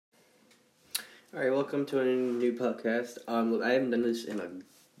Alright, welcome to a new podcast. Look, I haven't done this in a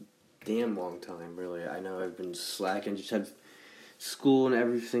damn long time, really. I know I've been slacking, just had school and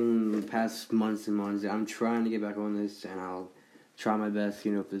everything the past months and months. I'm trying to get back on this, and I'll try my best,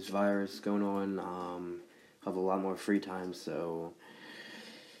 with this virus going on. I'll have a lot more free time, so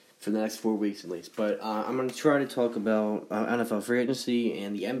for the next 4 weeks at least. But I'm going to try to talk about NFL free agency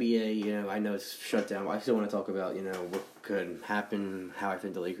and the NBA. I know it's shut down, but I still want to talk about, what could happen, how I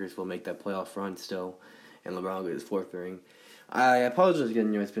think the Lakers will make that playoff run still, and LeBron get his fourth ring. I apologize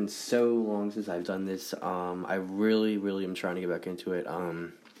again, it's been so long since I've done this. I really am trying to get back into it.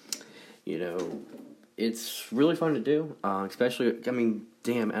 It's really fun to do, especially,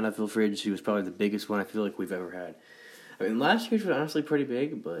 NFL free agency was probably the biggest one I feel like we've ever had. Last year's was honestly pretty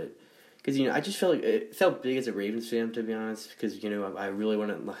big, but because I just felt like it felt big as a Ravens fan, to be honest. Because I really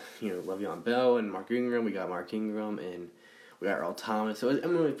wanted Le'Veon Bell and Mark Ingram. We got Mark Ingram and we got Earl Thomas. So it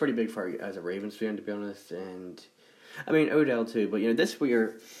was pretty big as a Ravens fan, to be honest. And Odell too. But this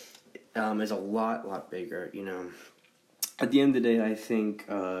year is a lot bigger. At the end of the day, I think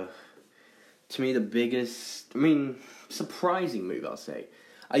to me the biggest, surprising move, I'll say.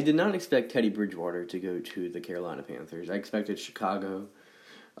 I did not expect Teddy Bridgewater to go to the Carolina Panthers. I expected Chicago,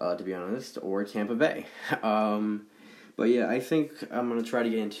 to be honest, or Tampa Bay. But yeah, I think I'm going to try to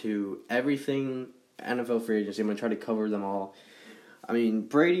get into everything NFL free agency. I'm going to try to cover them all.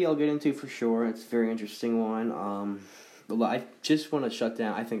 Brady I'll get into for sure. It's a very interesting one. But I just want to shut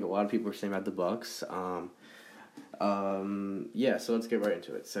down. I think a lot of people are saying about the Bucks. Yeah, so let's get right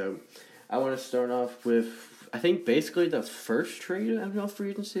into it. So I want to start off with, I think basically the first trade of NFL free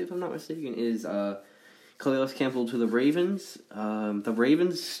agency, if I'm not mistaken, is Calais Campbell to the Ravens. The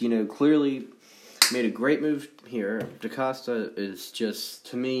Ravens, clearly made a great move here. DaCosta is just,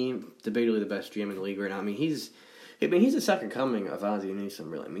 to me, debatably the best GM in the league right now. He's the second coming of Ozzie Newsome,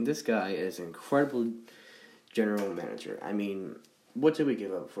 really. This guy is an incredible general manager. What did we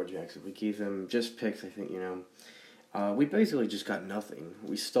give up for Jackson? We gave him just picks, I think, we basically just got nothing.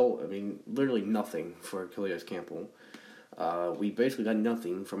 We stole, literally nothing for Calais Campbell. We basically got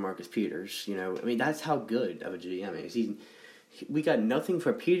nothing from Marcus Peters. That's how good of a GM is. We got nothing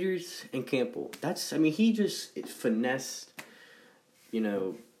for Peters and Campbell. He just finessed,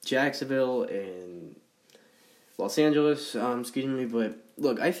 Jacksonville and Los Angeles, but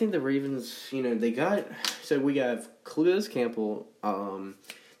look, I think the Ravens, so we have Calais Campbell,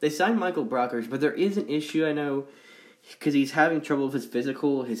 they signed Michael Brockers, but there is an issue, I know, because he's having trouble with his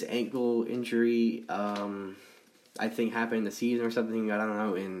physical, his ankle injury, I think happened in the season or something, I don't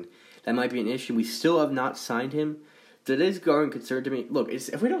know, and that might be an issue. We still have not signed him. That is growing concern to me. Look,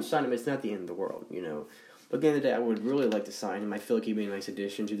 if we don't sign him, it's not the end of the world, But at the end of the day, I would really like to sign him. I feel like he'd be a nice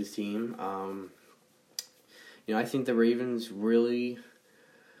addition to this team. I think the Ravens really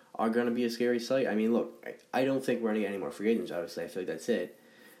are going to be a scary sight. Look, I don't think we're going to get any more free agents, obviously. I feel like that's it.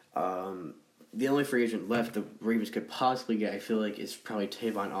 The only free agent left the Ravens could possibly get, I feel like, is probably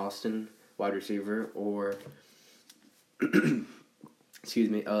Tavon Austin, wide receiver, or, excuse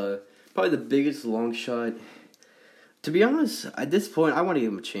me, probably the biggest long shot. To be honest, at this point, I want to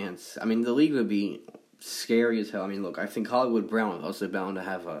give him a chance. The league would be scary as hell. Look, I think Hollywood Brown is also bound to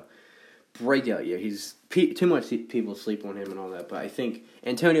have a breakout year. Too much people sleep on him and all that, but I think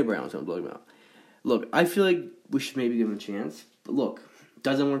Antonio Brown's going to blow him out. Look, I feel like we should maybe give him a chance, but look,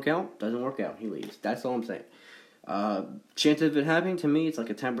 doesn't work out, he leaves. That's all I'm saying. Chance of it happening, to me, it's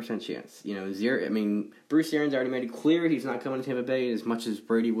like a 10% chance. Zero. Bruce Arians already made it clear he's not coming to Tampa Bay as much as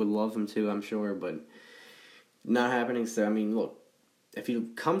Brady would love him to, I'm sure, but not happening. So, look, if he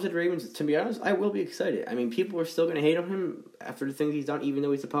comes to the Ravens, to be honest, I will be excited. People are still going to hate on him after the things he's done, even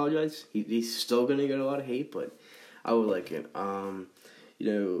though he's apologized. He's still going to get a lot of hate, but I would like it.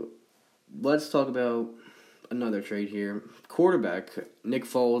 Let's talk about another trade here. Quarterback, Nick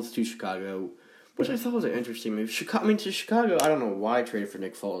Foles to Chicago, which I thought was an interesting move. To Chicago, I don't know why I traded for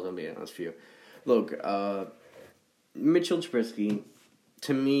Nick Foles, I'll be honest with you. Look, Mitchell Trubisky,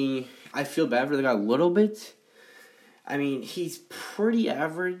 to me, I feel bad for the guy a little bit. He's pretty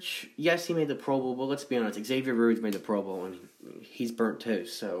average. Yes, he made the Pro Bowl, but let's be honest, Xavier Rhodes made the Pro Bowl, and he's burnt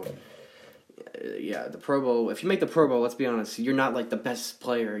toast, so yeah, the Pro Bowl, if you make the Pro Bowl, let's be honest, you're not like the best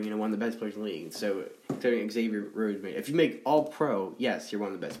player, one of the best players in the league. So, Xavier Rhodes made. If you make all pro, yes, you're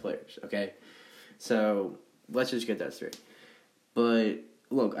one of the best players, okay? So, let's just get that straight. But,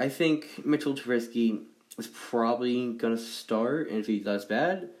 look, I think Mitchell Trubisky is probably going to start, and if he does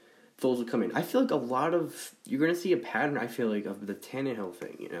bad, Foles will come in. I feel like you're going to see a pattern, I feel like, of the Tannehill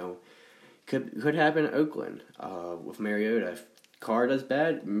thing, Could happen in Oakland with Mariota. If Carr does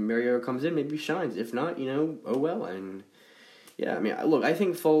bad, Mariota comes in, maybe shines. If not, oh well. And yeah, look, I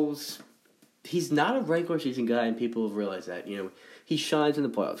think Foles he's not a regular season guy, and people have realized that. He shines in the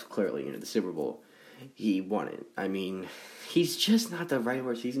playoffs, clearly. The Super Bowl, he won it. I mean, he's just not the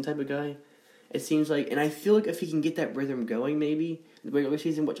regular season type of guy. It seems like, and I feel like if he can get that rhythm going, maybe in the regular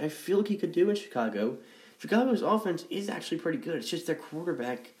season, which I feel like he could do in Chicago. Chicago's offense is actually pretty good. It's just their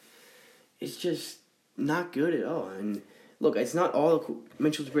quarterback is just not good at all. And look, it's not all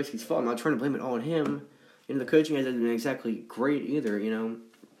Mitchell Trubisky's fault. I'm not trying to blame it all on him. The coaching hasn't been exactly great either,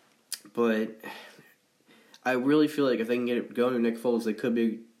 But I really feel like if they can get it going with Nick Foles, they could be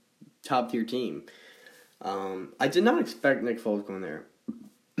a top-tier team. I did not expect Nick Foles going there.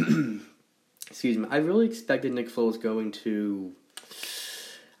 Excuse me. I really expected Nick Foles going to,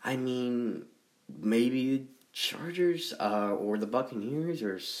 maybe the Chargers or the Buccaneers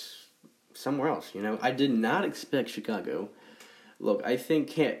or somewhere else, I did not expect Chicago. Look, I think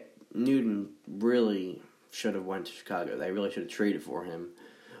Cam Newton really should have went to Chicago. They really should have traded for him.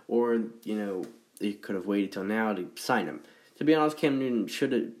 Or, they could have waited till now to sign him. To be honest, Cam Newton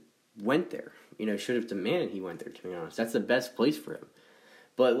should have went there. Should have demanded he went there, to be honest. That's the best place for him.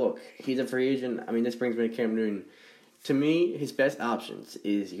 But look, he's a free agent. This brings me to Cam Newton. To me, his best options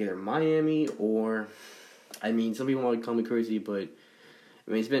is either Miami or, some people might call me crazy, but,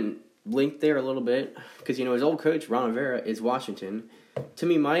 he's been linked there a little bit. Because, his old coach, Ron Rivera, is Washington. To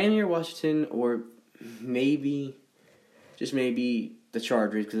me, Miami or Washington, or maybe, just maybe, the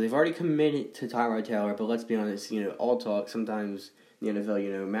Chargers, because they've already committed to Tyrod Taylor, but let's be honest, all talk sometimes in the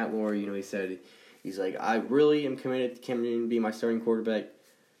NFL, Matt Lore, he said, he's like, I really am committed to Cam Newton being my starting quarterback,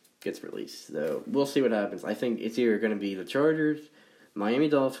 gets released. So, we'll see what happens. I think it's either going to be the Chargers, Miami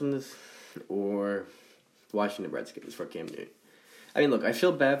Dolphins, or Washington Redskins for Cam Newton. Look, I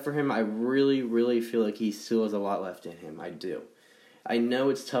feel bad for him. I really, really feel like he still has a lot left in him. I do. I know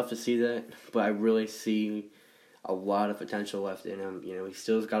it's tough to see that, but I really see a lot of potential left in him. He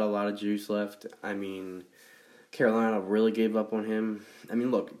still's got a lot of juice left. Carolina really gave up on him.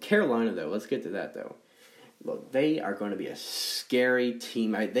 Look, Carolina, though, let's get to that, though. Look, they are going to be a scary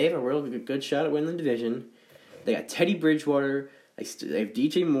team. They have a real good shot at winning the division. They got Teddy Bridgewater. They have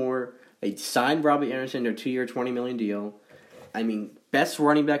DJ Moore. They signed Robbie Anderson to a 2-year, $20 million deal. Best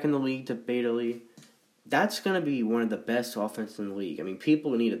running back in the league, debatably. That's going to be one of the best offenses in the league.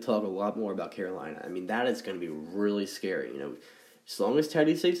 People need to talk a lot more about Carolina. That is going to be really scary. As long as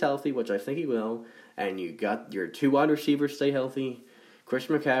Teddy stays healthy, which I think he will, and you got your 2 wide receivers stay healthy,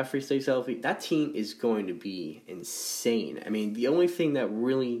 Christian McCaffrey stays healthy, that team is going to be insane. The only thing that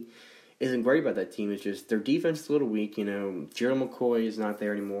really isn't great about that team is just their defense is a little weak. Gerald McCoy is not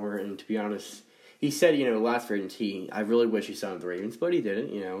there anymore, and to be honest, he said, last free agency, I really wish he signed with the Ravens, but he didn't,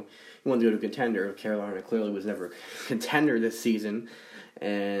 He wanted to go to a contender. Carolina clearly was never a contender this season.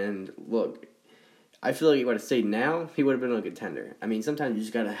 And, look, I feel like he would have stayed now, he would have been a contender. Sometimes you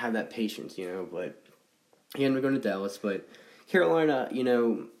just got to have that patience, but he ended up going to Dallas. But Carolina,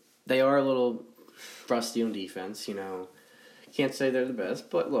 they are a little rusty on defense, Can't say they're the best,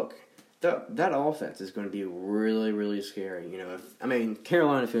 but look, that offense is going to be really, really scary.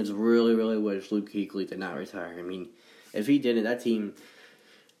 Carolina fans really, really wish Luke Kuechly did not retire. If he didn't, that team,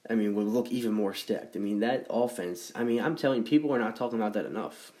 would look even more stacked. That offense, I'm telling you, people are not talking about that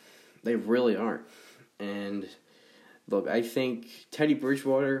enough. They really aren't. And, look, I think Teddy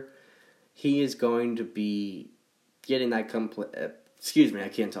Bridgewater, he is going to be getting that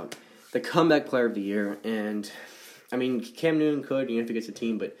the comeback player of the year. And, Cam Newton could, if he gets a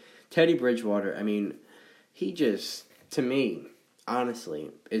team, but Teddy Bridgewater, he just, to me,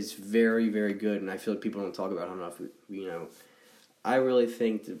 honestly, is very, very good, and I feel like people don't talk about him enough. I really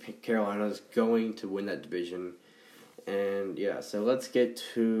think that Carolina is going to win that division, and yeah, so let's get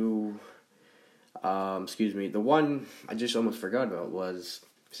to, the one I just almost forgot about was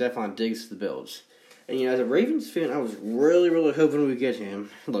Stephon Diggs to the Bills. And, as a Ravens fan, I was really, really hoping we'd get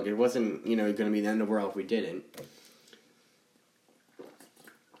him. Look, it wasn't, going to be the end of the world if we didn't.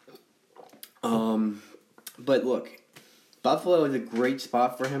 But look, Buffalo is a great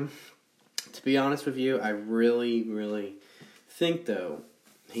spot for him. To be honest with you, I really, really think, though,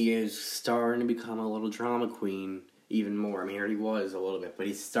 he is starting to become a little drama queen even more. He already was a little bit, but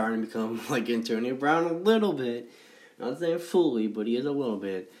he's starting to become like Antonio Brown a little bit. Not saying fully, but he is a little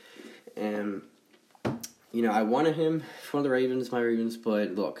bit. And, I wanted him for one of the Ravens, my Ravens,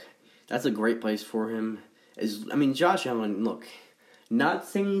 but look, that's a great place for him. Josh Allen, look, not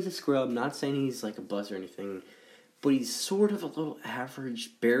saying he's a scrub, not saying he's like a bust or anything, but he's sort of a little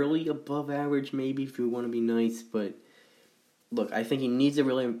average, barely above average maybe if you want to be nice, but look, I think he needs to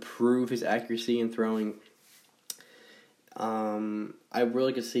really improve his accuracy in throwing. I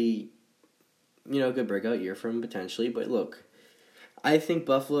really could see, a good breakout year from him potentially, but look, I think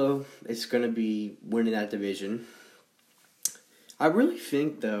Buffalo is going to be winning that division. I really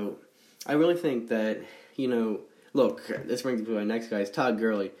think that, look, this brings me to my next guy, is Todd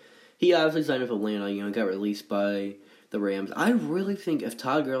Gurley. He obviously signed with Atlanta, got released by the Rams. I really think if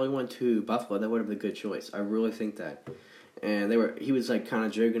Todd Gurley went to Buffalo, that would have been a good choice. I really think that. And he was like kind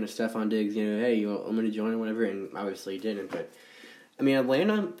of joking to Stephon Diggs, hey, I'm going to join or whatever, and obviously he didn't. But, I mean,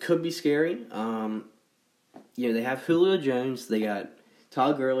 Atlanta could be scary. They have Julio Jones, they got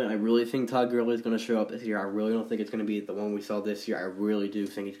Todd Gurley. I really think Todd Gurley is going to show up this year. I really don't think it's going to be the one we saw this year. I really do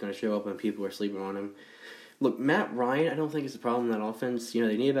think he's going to show up and people are sleeping on him. Look, Matt Ryan, I don't think it's a problem in that offense.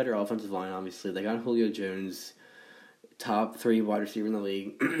 They need a better offensive line, obviously. They got Julio Jones, top 3 wide receiver in the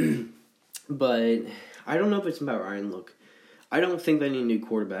league. But I don't know if it's Matt Ryan. Look, I don't think they need a new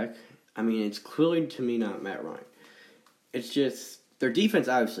quarterback. I mean, it's clearly, to me, not Matt Ryan. It's just, their defense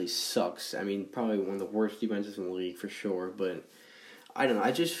obviously sucks. I mean, probably one of the worst defenses in the league for sure. But I don't know.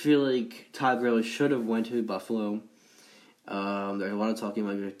 I just feel like Todd Gurley should have went to Buffalo. There's a lot of talking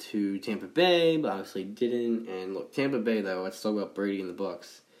about going to Tampa Bay, but obviously didn't. And look, Tampa Bay, though, let's talk about Brady and the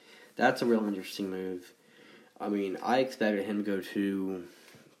Bucks. That's a real interesting move. I mean, I expected him to go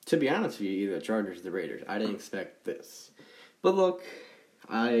to be honest with you, either the Chargers or the Raiders. I didn't expect this. But look,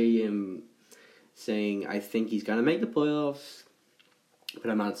 I am saying I think he's going to make the playoffs, but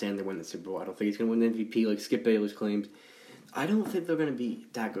I'm not saying they win the Super Bowl. I don't think he's going to win the MVP like Skip Bayless claims. I don't think they're going to be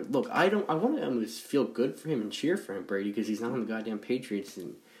that good. Look, I want to almost feel good for him and cheer for him, Brady, because he's not on the goddamn Patriots,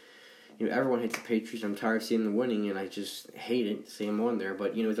 and everyone hates the Patriots. I'm tired of seeing them winning, and I just hate it to see him on there.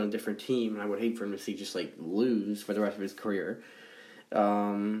 But he's on a different team, and I would hate for him to see just lose for the rest of his career.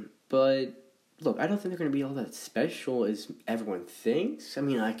 But look, I don't think they're going to be all that special as everyone thinks. I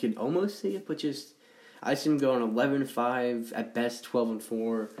mean, I could almost see it, but I see them going 11-5 at best,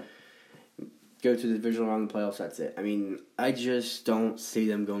 12-4. Go to the divisional round in the playoffs, that's it. I mean, I just don't see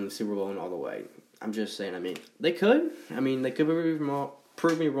them going to the Super Bowl and all the way. I'm just saying, they could. They could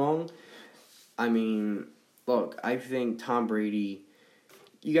prove me wrong. I mean, look, I think Tom Brady,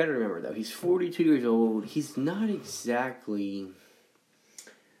 you got to remember, though, he's 42 years old. He's not exactly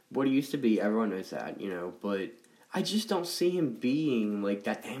what he used to be. Everyone knows that, but I just don't see him being,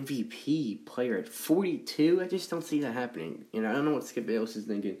 that MVP player at 42. I just don't see that happening. I don't know what Skip Bayless is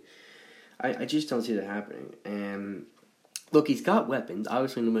thinking. I just don't see that happening. And look, he's got weapons.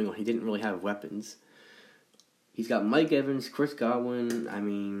 Obviously, in New England, he didn't really have weapons. He's got Mike Evans, Chris Godwin,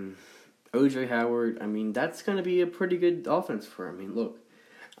 O.J. Howard. That's going to be a pretty good offense for him. Look,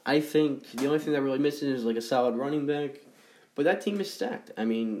 I think the only thing that really missing is a solid running back. But that team is stacked.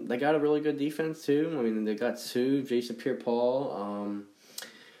 They got a really good defense, too. They got Sue, Jason Pierre-Paul.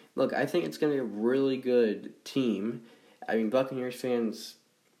 Look, I think it's going to be a really good team. Buccaneers fans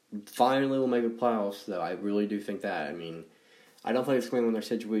finally will make the playoffs, though. I really do think that. I don't think it's going to win their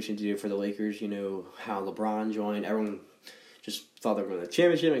situation to do for the Lakers. How LeBron joined. Everyone just thought they were going to the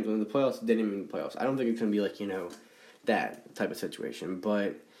championship and going to the playoffs. Didn't even make the playoffs. I don't think it's going to be that type of situation.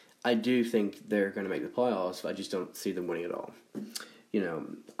 But I do think they're going to make the playoffs. I just don't see them winning at all.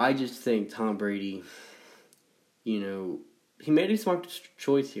 I just think Tom Brady, he made a smart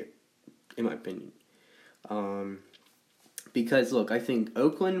choice here, in my opinion. Because, look, I think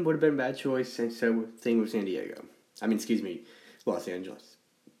Oakland would have been a bad choice, and so same with San Diego. Los Angeles.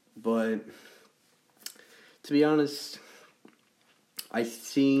 But, to be honest, I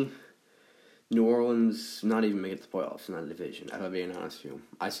see New Orleans not even make it to the playoffs in that division, if I'm being honest with you.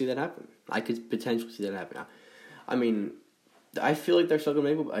 I see that happen. I could potentially see that happen. I feel like they're still going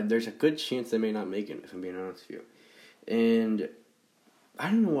to make it, but there's a good chance they may not make it, if I'm being honest with you. And I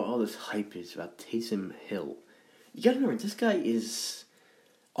don't know what all this hype is about Taysom Hill. You gotta remember, this guy is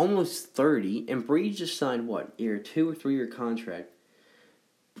almost 30, and Brady just signed, either a 2 or 3 year contract.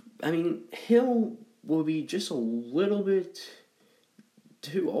 Hill will be just a little bit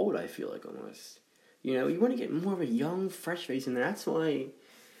too old, I feel like, almost. You want to get more of a young, fresh face in there. That's why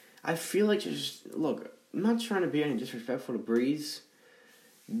I feel like look, I'm not trying to be any disrespectful to Breeze.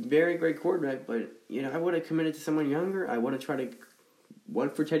 Very great quarterback, but, I would have committed to someone younger. I would have tried to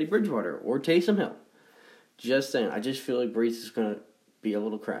went for Teddy Bridgewater or Taysom Hill. Just saying, I just feel like Breeze is going to be a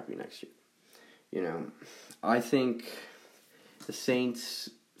little crappy next year. I think the Saints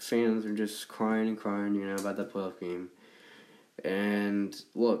fans are just crying and crying, about that playoff game. And,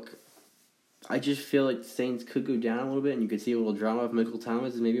 look, I just feel like the Saints could go down a little bit, and you could see a little drama of Michael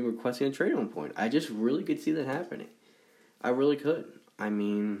Thomas and maybe requesting a trade at one point. I just really could see that happening. I really could.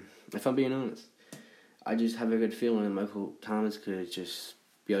 If I'm being honest. I just have a good feeling that Michael Thomas could just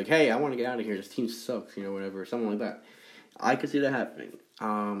be like, hey, I want to get out of here. This team sucks, whatever, something like that. I could see that happening.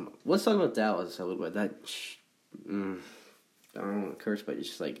 Let's talk about Dallas a little bit. I don't want to curse, but it's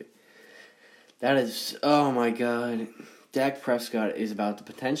just like, that is, oh my god. Dak Prescott is about to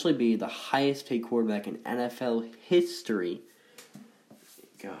potentially be the highest paid quarterback in NFL history.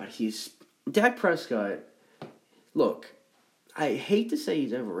 God, Dak Prescott, look, I hate to say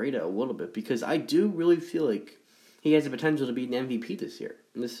he's overrated a little bit because I do really feel like he has the potential to be an MVP this year,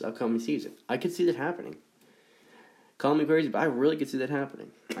 in this upcoming season. I could see that happening. Call me crazy, but I really could see that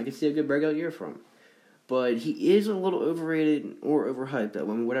happening. I could see a good breakout year from him. But he is a little overrated or overhyped. I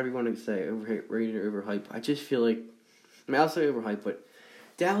mean, whatever you want to say, overrated or overhyped. I just feel like, I mean, I'll say overhyped, but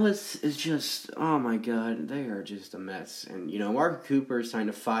Dallas is just, oh my god, they are just a mess. And, Mark Cooper signed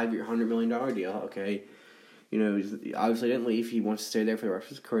a 5-year, $100 million deal, okay? He obviously didn't leave. He wants to stay there for the rest of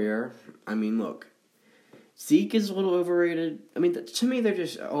his career. I mean, look, Zeke is a little overrated. I mean, to me, they're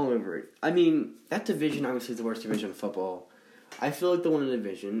just all overrated. I mean, that division obviously is the worst division in football. I feel like they won the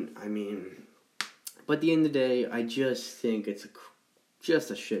division. I mean, but at the end of the day, I just think it's just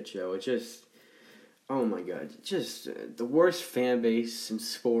a shit show. It just, oh my god, just the worst fan base in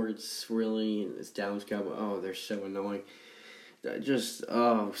sports, really. It's Dallas Cowboys. Oh, they're so annoying.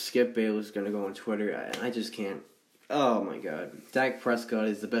 Skip Bayless going to go on Twitter. I just can't. Oh, my God. Dak Prescott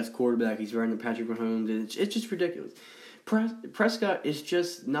is the best quarterback. He's better than Patrick Mahomes. It's just ridiculous. Prescott is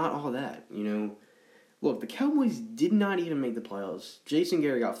just not all that, Look, the Cowboys did not even make the playoffs. Jason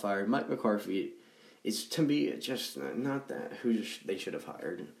Garrett got fired. Mike McCarthy is, to me, just not that who they should have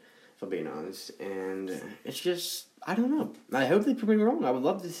hired, if I'm being honest. And it's just, I don't know. I hope they prove me wrong. I would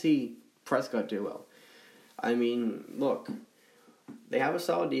love to see Prescott do well. I mean, look, they have a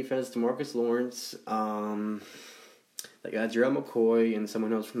solid defense. DeMarcus Lawrence, they got Gerald McCoy and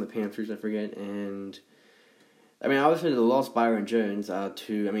someone else from the Panthers, I forget. And, I mean, obviously they lost Byron Jones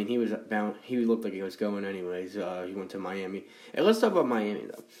he looked like he was going anyways. He went to Miami. And let's talk about Miami,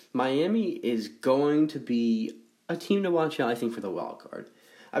 though. Miami is going to be a team to watch out, I think, for the wild card.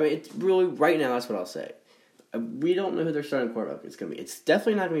 I mean, it's really, right now, that's what I'll say. We don't know who their starting quarterback is going to be. It's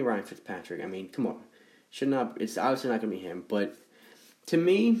definitely not going to be Ryan Fitzpatrick. I mean, come on. It's obviously not going to be him. But, to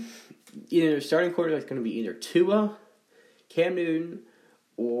me, either their starting quarterback is going to be either Tua, Cam Newton,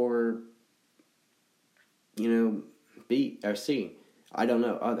 or, B or C. I don't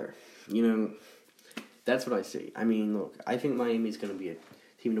know, other. That's what I see. I mean, look, I think Miami's going to be a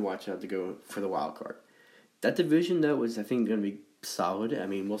team to watch out to go for the wild card. That division, though, is, I think, going to be solid. I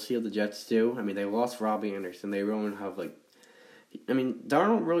mean, we'll see how the Jets do. I mean, they lost Robbie Anderson. They don't have,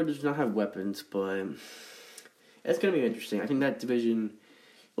 Darnold really does not have weapons, but it's going to be interesting. I think that division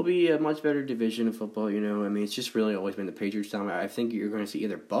will be a much better division of football, I mean, it's just really always been the Patriots down. I think you're going to see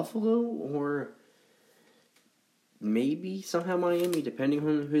either Buffalo or maybe somehow Miami, depending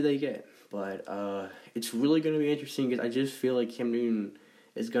on who they get. But it's really going to be interesting because I just feel like Cam Newton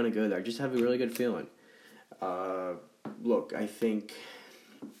is going to go there. I just have a really good feeling. Look, I think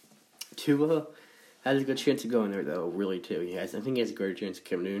Tua has a good chance of going there, though, really, too. I think he has a greater chance of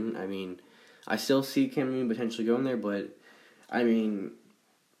Cam Newton. I mean, I still see Cam Newton potentially going there, but, I mean,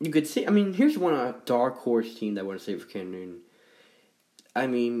 you could see, here's one dark horse team that I want to say for Cam Newton. I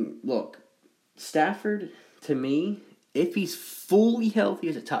mean, look, Stafford, to me, if he's fully healthy,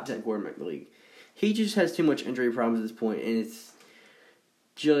 is a top 10 quarterback in the league. He just has too much injury problems at this point, and it's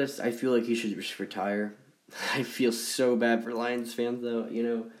just, I feel like he should just retire. I feel so bad for Lions fans, though,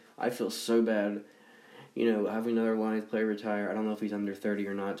 I feel so bad, having another Lions player retire. I don't know if he's under 30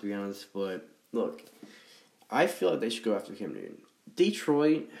 or not, to be honest, but, look, I feel like they should go after Cam Newton.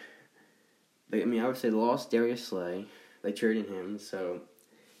 Detroit, I would say they lost Darius Slay. They traded him, so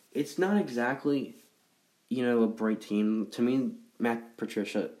it's not exactly, a bright team. To me, Matt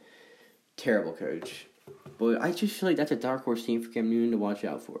Patricia, terrible coach. But I just feel like that's a dark horse team for Cam Newton to watch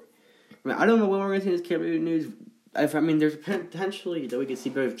out for. I don't know what we're going to see in this Cam Newton news. There's potentially that we could see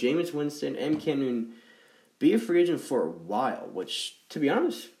both Jameis Winston and Cam Newton be a free agent for a while, which, to be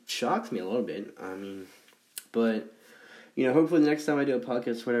honest, shocks me a little bit. But hopefully the next time I do a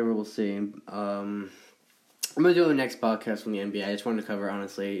podcast, whatever, we'll see. I'm going to do the next podcast from the NBA. I just wanted to cover,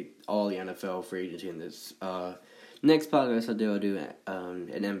 honestly, all the NFL free agency in this. Next podcast I'll do an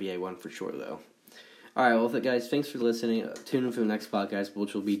NBA one for sure, though. Alright, well, guys, thanks for listening. Tune in for the next podcast,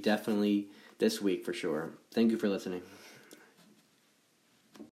 which will be definitely this week for sure. Thank you for listening.